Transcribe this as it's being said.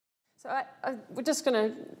We're just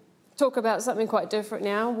going to talk about something quite different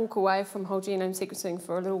now, walk away from whole genome sequencing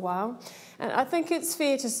for a little while. And I think it's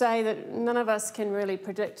fair to say that none of us can really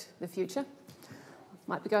predict the future.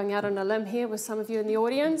 Might be going out on a limb here with some of you in the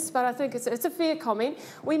audience, but I think it's a fair comment.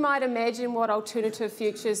 We might imagine what alternative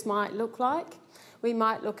futures might look like. We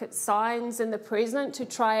might look at signs in the present to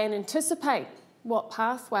try and anticipate what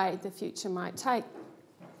pathway the future might take.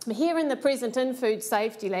 Here in the present in food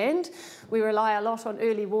safety land, we rely a lot on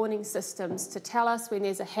early warning systems to tell us when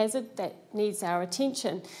there's a hazard that needs our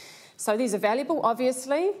attention. So these are valuable,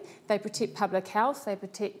 obviously. They protect public health, they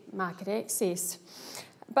protect market access.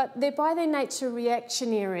 But they're by their nature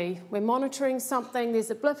reactionary. We're monitoring something, there's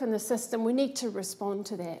a blip in the system, we need to respond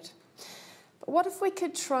to that. But what if we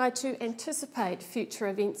could try to anticipate future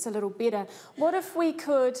events a little better? What if we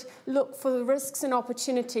could look for the risks and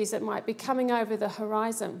opportunities that might be coming over the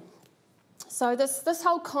horizon? So this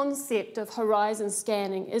whole concept of horizon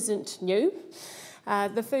scanning isn't new.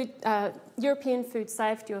 The European Food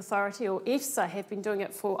Safety Authority, or EFSA, have been doing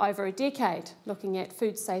it for over a decade, looking at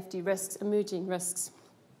food safety risks, emerging risks.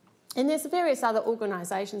 And there's various other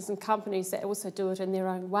organisations and companies that also do it in their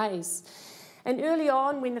own ways. And early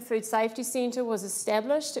on, when the Food Safety Centre was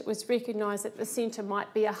established, it was recognised that the centre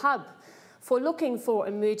might be a hub for looking for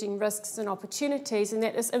emerging risks and opportunities, and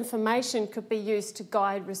that this information could be used to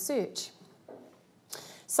guide research.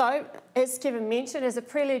 So, as Kevin mentioned, as a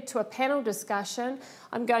prelude to a panel discussion,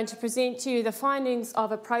 I'm going to present to you the findings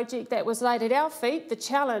of a project that was laid at our feet. The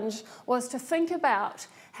challenge was to think about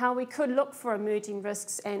how we could look for emerging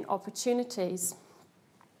risks and opportunities.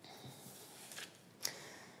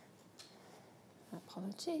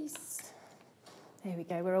 Apologies. There we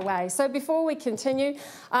go, we're away. So before we continue,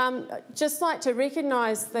 just like to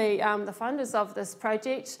recognise the funders of this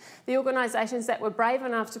project, the organisations that were brave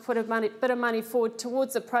enough to put a bit of money forward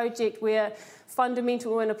towards a project where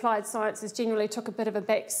fundamental and applied sciences generally took a bit of a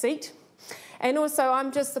back seat. And also,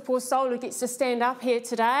 I'm just the poor soul who gets to stand up here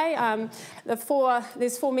today.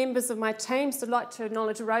 There's four members of my team, so I'd like to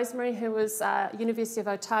acknowledge Rosemary, who was University of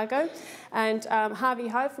Otago, and Harvey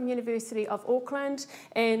Ho from University of Auckland,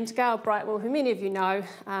 and Gail Brightwell, who many of you know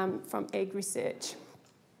from Ag Research.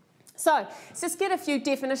 So, let's just get a few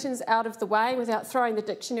definitions out of the way without throwing the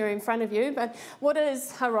dictionary in front of you. But what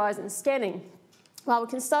is horizon scanning? Well, we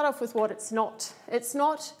can start off with what it's not. It's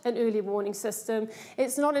not an early warning system.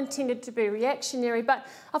 It's not intended to be reactionary. But,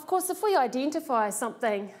 of course, if we identify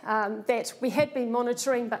something that we had been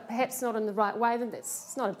monitoring but perhaps not in the right way, then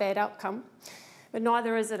it's not a bad outcome. But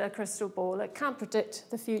neither is it a crystal ball. It can't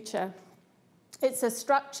predict the future. It's a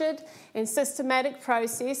structured and systematic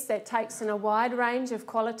process that takes in a wide range of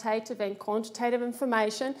qualitative and quantitative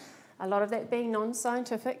information, a lot of that being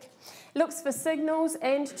non-scientific, looks for signals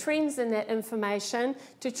and trends in that information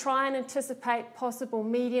to try and anticipate possible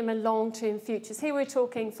medium and long-term futures. Here we're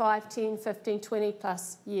talking 5, 10, 15, 20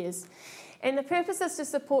 plus years. And the purpose is to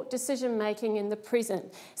support decision-making in the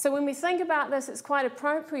present. So when we think about this, it's quite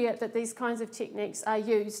appropriate that these kinds of techniques are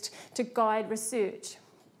used to guide research.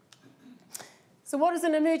 So what is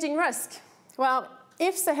an emerging risk? Well,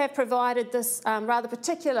 EFSA have provided this rather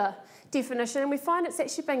particular definition, and we find it's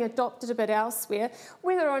actually being adopted a bit elsewhere.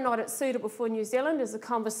 Whether or not it's suitable for New Zealand is a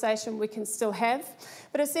conversation we can still have.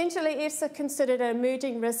 But essentially, EFSA considered an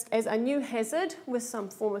emerging risk as a new hazard with some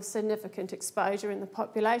form of significant exposure in the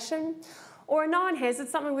population, or a known hazard,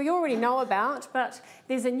 something we already know about, but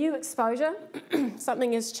there's a new exposure,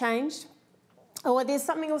 something has changed, or there's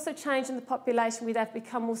something also changed in the population where they've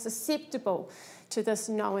become more susceptible to this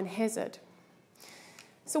known hazard.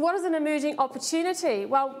 So what is an emerging opportunity?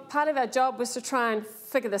 Well, part of our job was to try and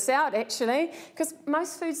figure this out, actually, because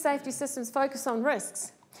most food safety systems focus on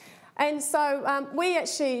risks. And so we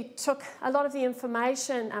actually took a lot of the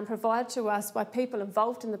information provided to us by people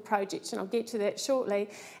involved in the project, and I'll get to that shortly,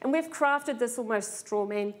 and we've crafted this almost straw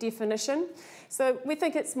man definition. So we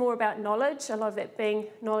think it's more about knowledge, a lot of that being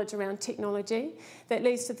knowledge around technology, that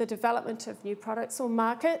leads to the development of new products or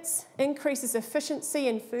markets, increases efficiency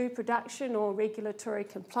in food production or regulatory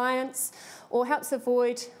compliance, or helps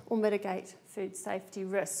avoid or mitigate food safety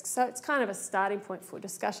risks. So it's kind of a starting point for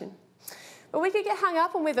discussion. But we could get hung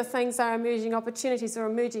up on whether things are emerging opportunities or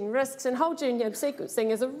emerging risks, and whole genome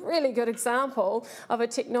sequencing is a really good example of a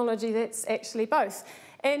technology that's actually both.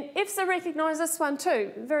 And EFSA recognise this one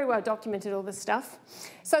too, very well documented all this stuff.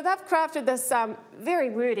 So they've crafted this very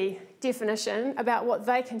wordy definition about what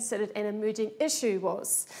they considered an emerging issue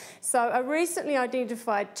was. So a recently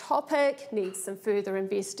identified topic needs some further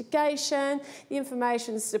investigation, the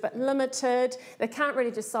information's a bit limited, they can't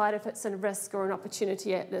really decide if it's a risk or an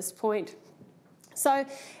opportunity at this point. So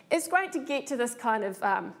it's great to get to this kind of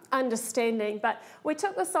understanding, but we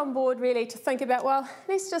took this on board really to think about, well,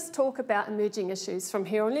 let's just talk about emerging issues from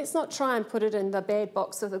here on. Let's not try and put it in the bad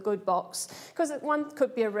box or the good box, because one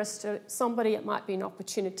could be a risk to somebody, it might be an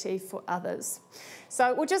opportunity for others.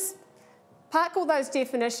 So we'll just park all those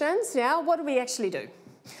definitions. Now, what do we actually do?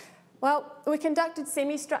 Well, we conducted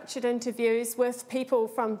semi-structured interviews with people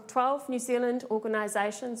from 12 New Zealand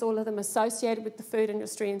organisations, all of them associated with the food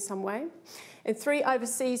industry in some way, and 3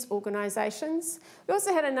 overseas organisations. We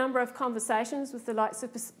also had a number of conversations with the likes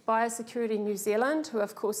of Biosecurity New Zealand, who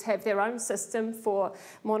of course have their own system for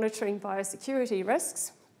monitoring biosecurity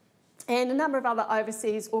risks, and a number of other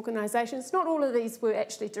overseas organisations. Not all of these were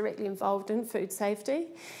actually directly involved in food safety.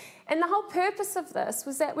 And the whole purpose of this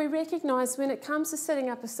was that we recognised when it comes to setting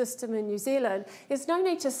up a system in New Zealand, there's no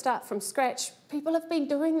need to start from scratch. People have been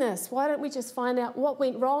doing this. Why don't we just find out what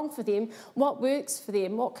went wrong for them, what works for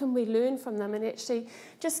them, what can we learn from them, and actually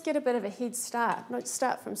just get a bit of a head start, not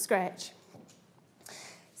start from scratch.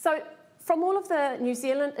 So from all of the New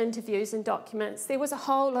Zealand interviews and documents, there was a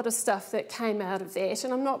whole lot of stuff that came out of that,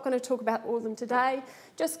 and I'm not going to talk about all of them today,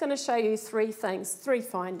 just going to show you 3 things, 3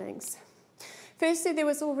 findings. Firstly, there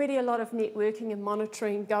was already a lot of networking and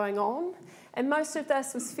monitoring going on, and most of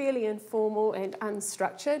this was fairly informal and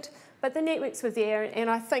unstructured, but the networks were there, and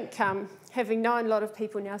I think having known a lot of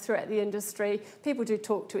people now throughout the industry, people do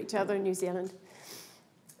talk to each other in New Zealand.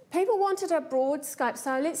 People wanted a broad scope,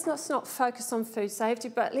 so let's not focus on food safety,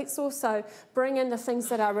 but let's also bring in the things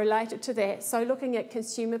that are related to that. So looking at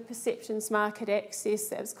consumer perceptions, market access,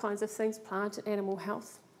 those kinds of things, plant and animal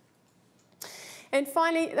health. And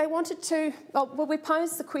finally, they wanted to, well, we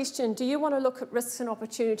posed the question, do you want to look at risks and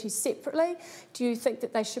opportunities separately? Do you think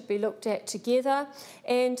that they should be looked at together?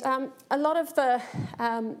 And a lot of there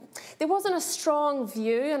wasn't a strong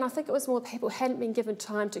view, and I think it was more people hadn't been given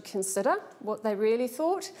time to consider what they really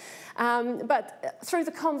thought. But through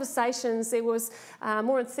the conversations, there was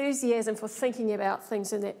more enthusiasm for thinking about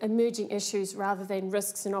things and emerging issues rather than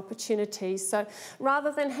risks and opportunities. So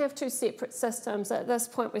rather than have 2 separate systems, at this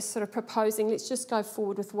point we're sort of proposing, let's just go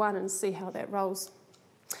forward with one and see how that rolls.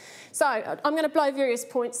 So I'm going to blow various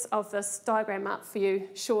points of this diagram up for you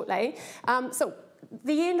shortly. So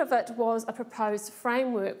the end of it was a proposed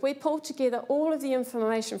framework. We pulled together all of the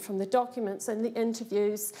information from the documents and the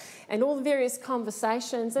interviews and all the various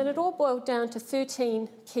conversations, and it all boiled down to 13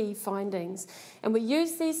 key findings. And we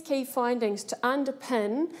used these key findings to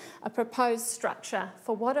underpin a proposed structure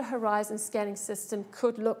for what a horizon scanning system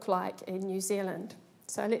could look like in New Zealand.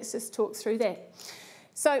 So let's just talk through that.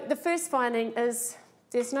 So the first finding is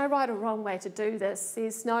there's no right or wrong way to do this.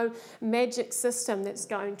 There's no magic system that's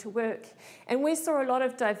going to work. And we saw a lot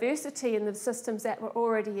of diversity in the systems that were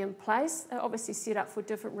already in place. They're obviously set up for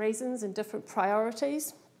different reasons and different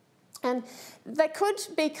priorities. And they could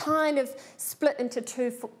be kind of split into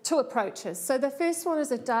two approaches. So the first one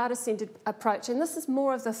is a data-centred approach, and this is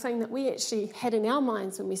more of the thing that we actually had in our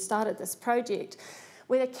minds when we started this project,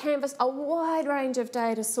 where they canvass a wide range of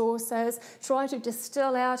data sources, try to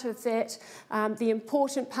distill out of that the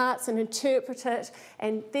important parts and interpret it,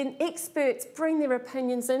 and then experts bring their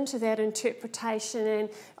opinions into that interpretation and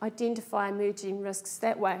identify emerging risks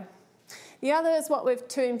that way. The other is what we've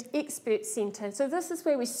termed expert-centred. So this is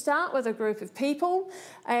where we start with a group of people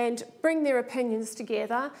and bring their opinions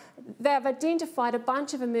together. They've identified a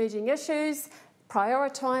bunch of emerging issues,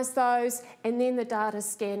 prioritise those, and then the data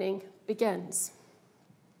scanning begins.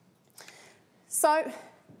 So,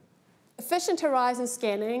 efficient horizon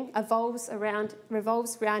scanning revolves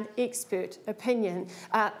around expert opinion.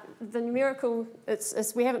 The numerical,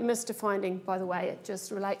 we haven't missed a finding, by the way, it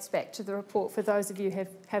just relates back to the report for those of you who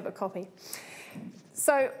have a copy.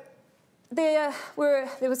 So, there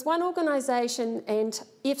was one organisation and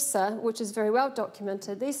EFSA, which is very well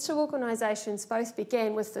documented. These 2 organisations both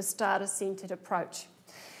began with this data-centred approach.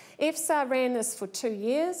 EFSA ran this for 2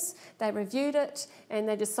 years, they reviewed it, and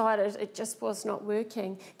they decided it just was not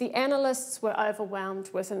working. The analysts were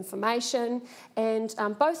overwhelmed with information, and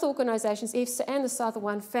both organisations, EFSA and this other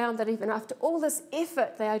one, found that even after all this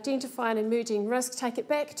effort, they identify an emerging risk, take it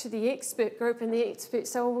back to the expert group, and the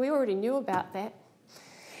experts say, well, we already knew about that.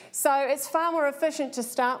 So it's far more efficient to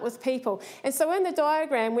start with people. And so in the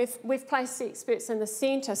diagram, we've placed the experts in the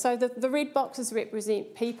centre. So the red boxes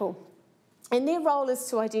represent people. And their role is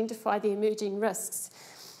to identify the emerging risks.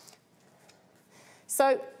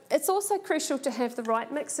 So it's also crucial to have the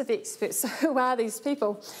right mix of experts. So who are these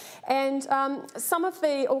people? And some of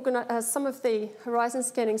the horizon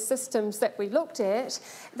scanning systems that we looked at,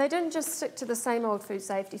 they didn't just stick to the same old food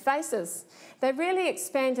safety faces. They really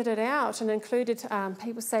expanded it out and included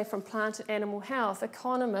people, say, from plant and animal health,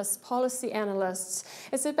 economists, policy analysts.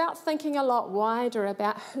 It's about thinking a lot wider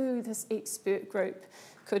about who this expert group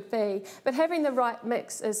could be. But having the right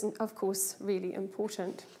mix is, of course, really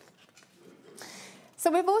important. So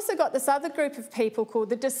we've also got this other group of people called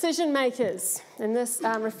the decision makers, and this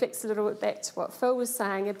reflects a little bit back to what Phil was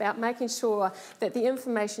saying about making sure that the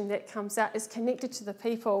information that comes out is connected to the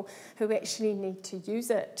people who actually need to use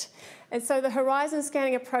it. And so the horizon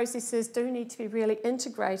scanning processes do need to be really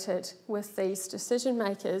integrated with these decision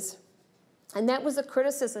makers. And that was a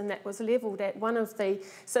criticism that was levelled at one of the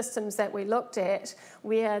systems that we looked at,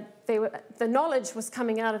 where the knowledge was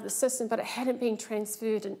coming out of the system, but it hadn't been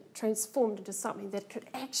transferred and transformed into something that could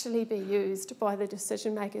actually be used by the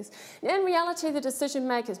decision makers. Now, in reality, the decision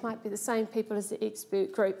makers might be the same people as the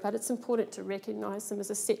expert group, but it's important to recognise them as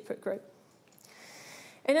a separate group.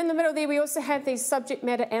 And in the middle there, we also have these subject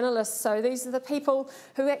matter analysts. So these are the people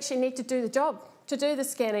who actually need to do the job, to do the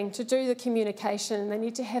scanning, to do the communication. They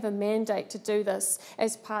need to have a mandate to do this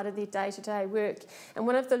as part of their day-to-day work. And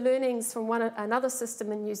one of the learnings from another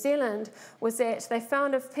system in New Zealand was that they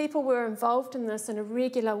found if people were involved in this in a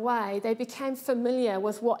regular way, they became familiar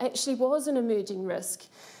with what actually was an emerging risk.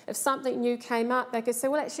 If something new came up, they could say,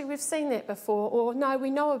 well, actually, we've seen that before, or no, we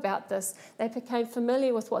know about this. They became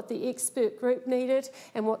familiar with what the expert group needed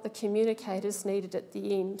and what the communicators needed at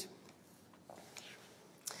the end.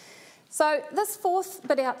 So this fourth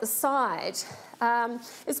bit out the side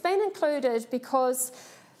has been included because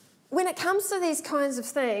when it comes to these kinds of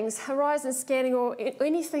things, horizon scanning or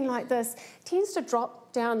anything like this tends to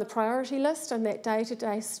drop down the priority list on that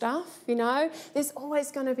day-to-day stuff, you know. There's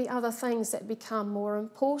always going to be other things that become more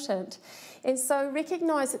important. And so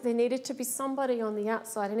recognise that there needed to be somebody on the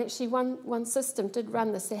outside, and actually one system did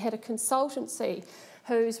run this. They had a consultancy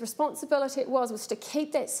whose responsibility it was to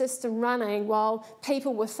keep that system running while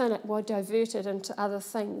people within it were diverted into other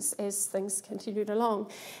things as things continued along.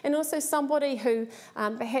 And also somebody who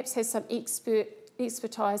perhaps has some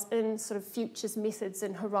expertise in sort of futures methods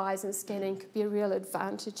and horizon scanning could be a real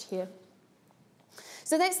advantage here.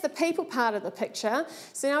 So that's the people part of the picture.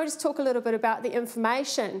 So now I'll just talk a little bit about the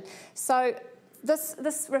information. So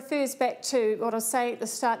this refers back to what I was saying at the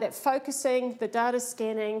start, that focusing the data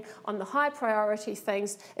scanning on the high priority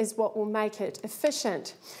things is what will make it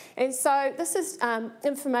efficient. And so this is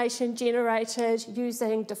information generated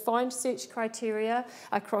using defined search criteria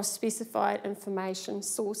across specified information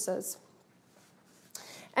sources.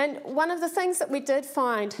 And one of the things that we did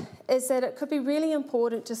find is that it could be really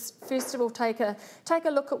important to, first of all, take a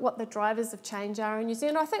look at what the drivers of change are in New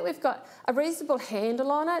Zealand. I think we've got a reasonable handle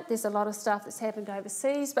on it. There's a lot of stuff that's happened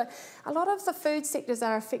overseas, but a lot of the food sectors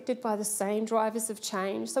are affected by the same drivers of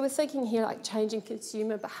change. So we're thinking here like changing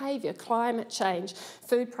consumer behaviour, climate change,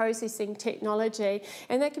 food processing technology,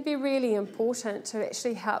 and that could be really important to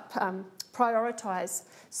actually help prioritise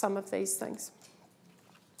some of these things.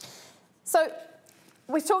 So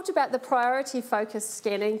we've talked about the priority-focused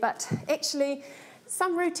scanning, but actually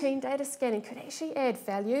some routine data scanning could actually add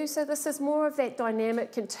value. So this is more of that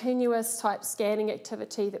dynamic, continuous type scanning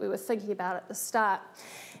activity that we were thinking about at the start.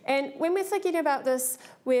 And when we're thinking about this,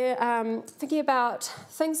 we're thinking about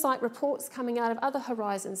things like reports coming out of other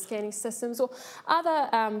horizon scanning systems or other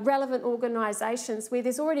relevant organisations where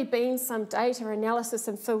there's already been some data analysis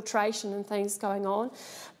and filtration and things going on.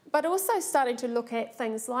 But also starting to look at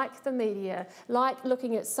things like the media, like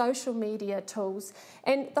looking at social media tools.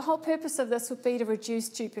 And the whole purpose of this would be to reduce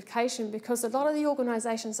duplication because a lot of the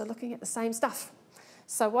organisations are looking at the same stuff.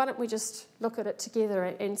 So why don't we just look at it together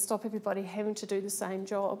and stop everybody having to do the same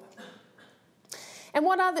job? And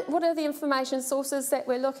what are the information sources that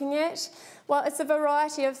we're looking at? Well, it's a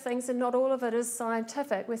variety of things, and not all of it is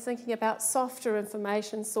scientific. We're thinking about softer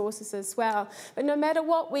information sources as well. But no matter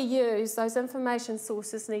what we use, those information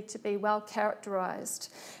sources need to be well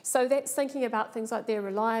characterised. So that's thinking about things like their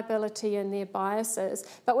reliability and their biases,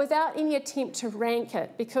 but without any attempt to rank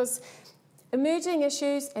it, because emerging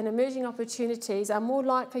issues and emerging opportunities are more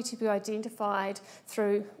likely to be identified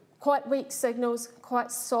through quite weak signals,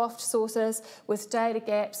 quite soft sources with data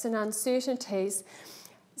gaps and uncertainties.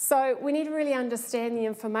 So we need to really understand the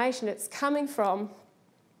information it's coming from,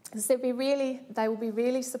 because they will be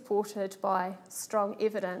really supported by strong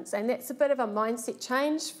evidence. And that's a bit of a mindset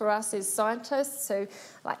change for us as scientists who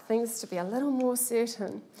like things to be a little more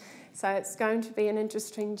certain. So it's going to be an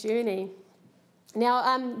interesting journey.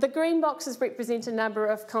 Now, the green boxes represent a number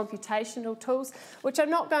of computational tools, which I'm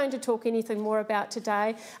not going to talk anything more about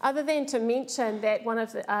today, other than to mention that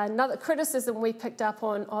another criticism we picked up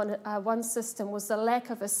on one system was the lack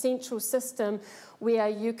of a central system where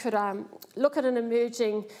you could look at an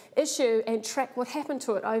emerging issue and track what happened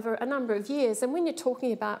to it over a number of years. And when you're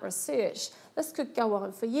talking about research, this could go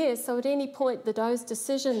on for years. So at any point, those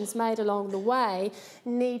decisions made along the way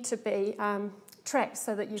need to be tracked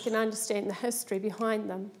so that you can understand the history behind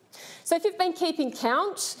them. So if you've been keeping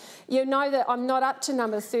count, you know that I'm not up to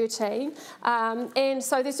number 13, and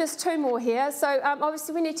so there's just 2 more here. So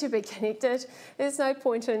obviously we need to be connected. There's no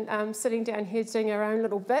point in sitting down here doing our own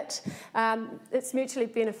little bit. It's mutually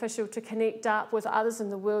beneficial to connect up with others in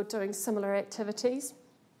the world doing similar activities.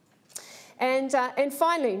 And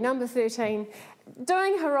finally, number 13,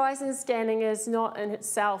 doing horizon scanning is not in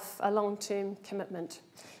itself a long-term commitment.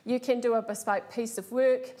 You can do a bespoke piece of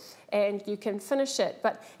work and you can finish it,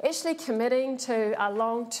 but actually committing to a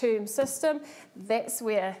long-term system, that's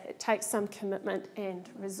where it takes some commitment and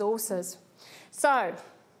resources. So,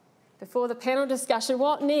 before the panel discussion,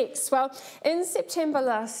 what next? Well, in September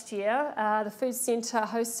last year, the Food Centre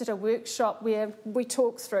hosted a workshop where we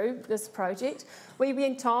talked through this project. We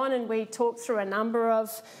went on and we talked through a number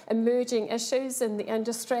of emerging issues in the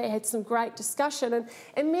industry, had some great discussion, and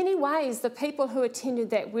in many ways, the people who attended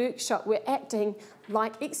that workshop were acting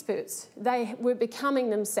like experts. They were becoming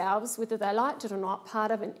themselves, whether they liked it or not, part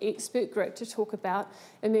of an expert group to talk about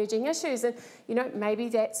emerging issues. And, you know, maybe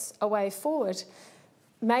that's a way forward.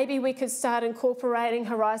 Maybe we could start incorporating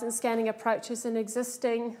horizon scanning approaches in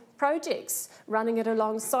existing projects, running it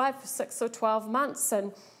alongside for 6 or 12 months,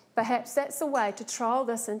 and perhaps that's a way to trial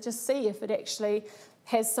this and just see if it actually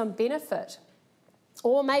has some benefit.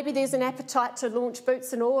 Or maybe there's an appetite to launch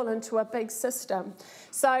boots and all into a big system.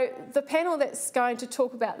 So the panel that's going to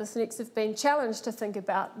talk about this next have been challenged to think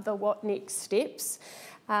about the what next steps.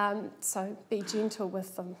 So be gentle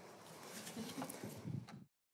with them.